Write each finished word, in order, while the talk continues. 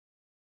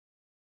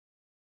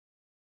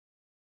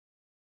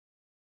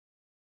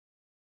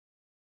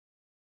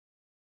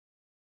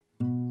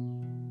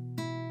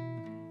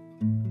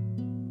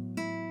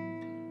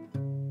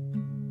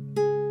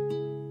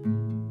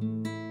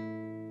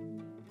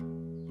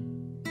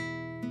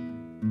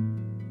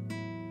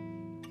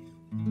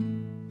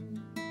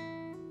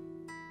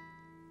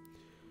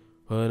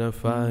When I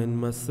find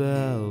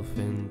myself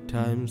in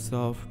times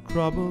of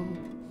trouble,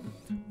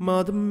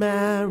 Mother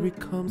Mary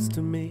comes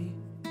to me,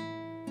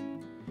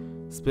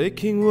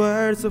 speaking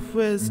words of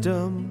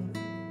wisdom,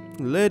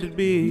 let it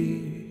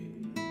be.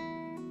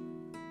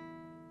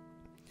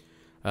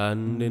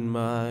 And in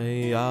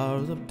my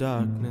hours of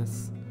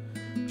darkness,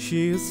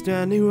 she is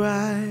standing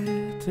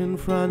right in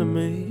front of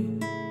me,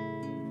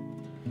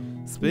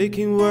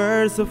 speaking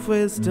words of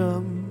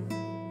wisdom,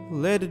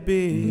 let it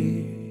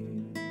be.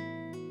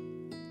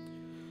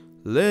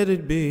 Let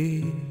it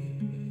be,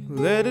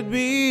 let it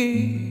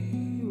be,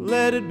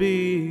 let it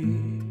be,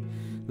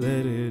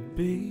 let it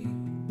be.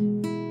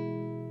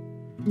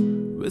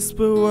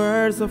 Whisper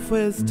words of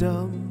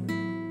wisdom,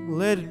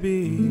 let it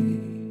be.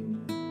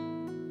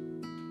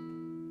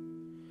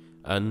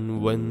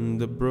 And when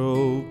the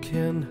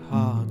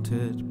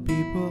broken-hearted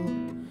people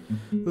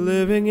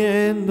living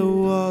in the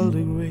world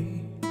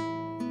agree,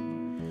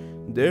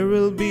 there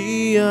will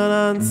be an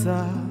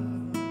answer,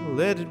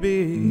 let it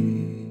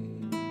be.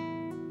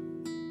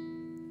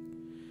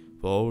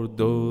 For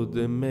though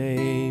they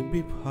may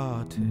be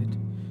parted,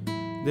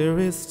 there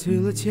is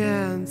still a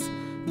chance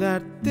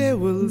that they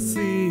will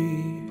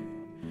see.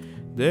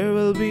 There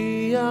will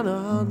be an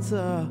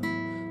answer,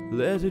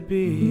 let it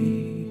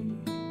be.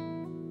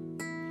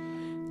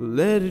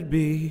 Let it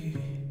be,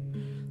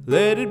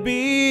 let it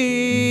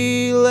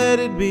be, let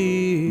it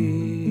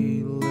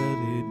be, let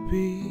it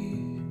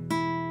be.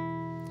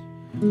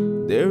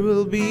 There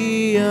will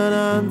be an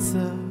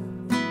answer,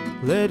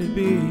 let it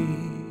be.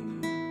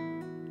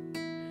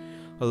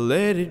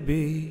 Let it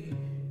be,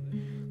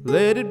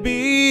 let it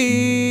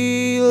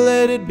be,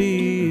 let it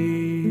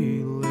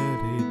be,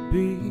 let it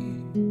be.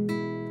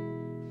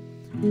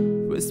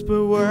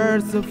 Whisper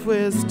words of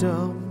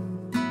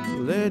wisdom,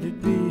 let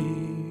it be.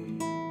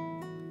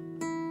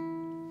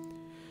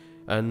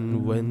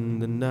 And when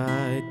the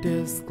night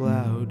is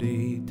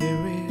cloudy,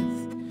 there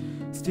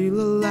is still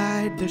a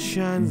light that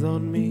shines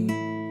on me.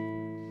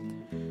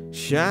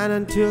 Shine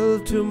until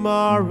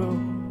tomorrow,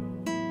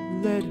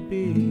 let it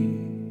be.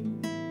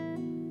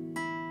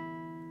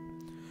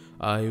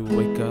 I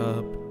wake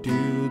up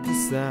to the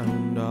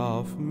sound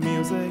of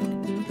music.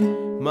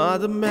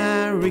 Mother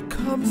Mary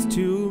comes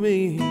to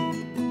me,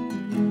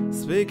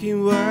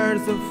 speaking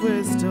words of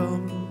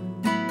wisdom,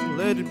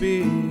 let it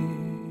be.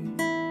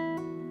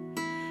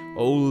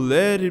 Oh,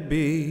 let it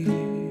be,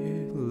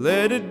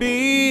 let it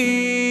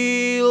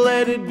be,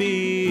 let it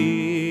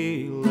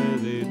be,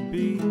 let it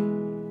be.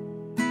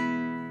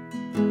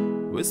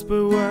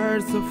 Whisper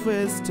words of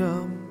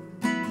wisdom,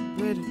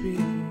 let it be.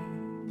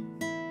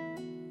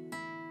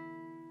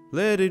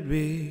 Let it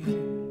be,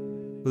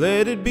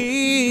 let it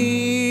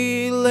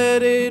be,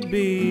 let it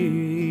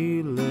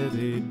be, let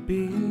it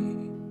be.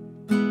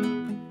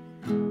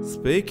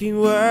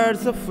 Speaking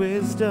words of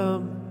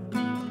wisdom,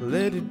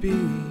 let it be.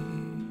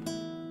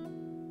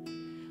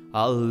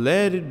 I'll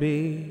let it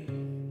be,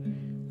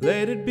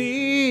 let it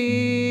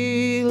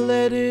be,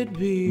 let it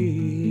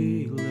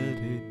be, let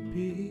it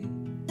be.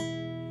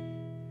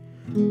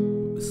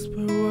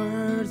 Whisper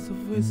words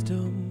of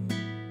wisdom,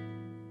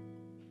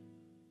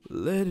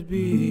 let it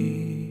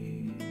be.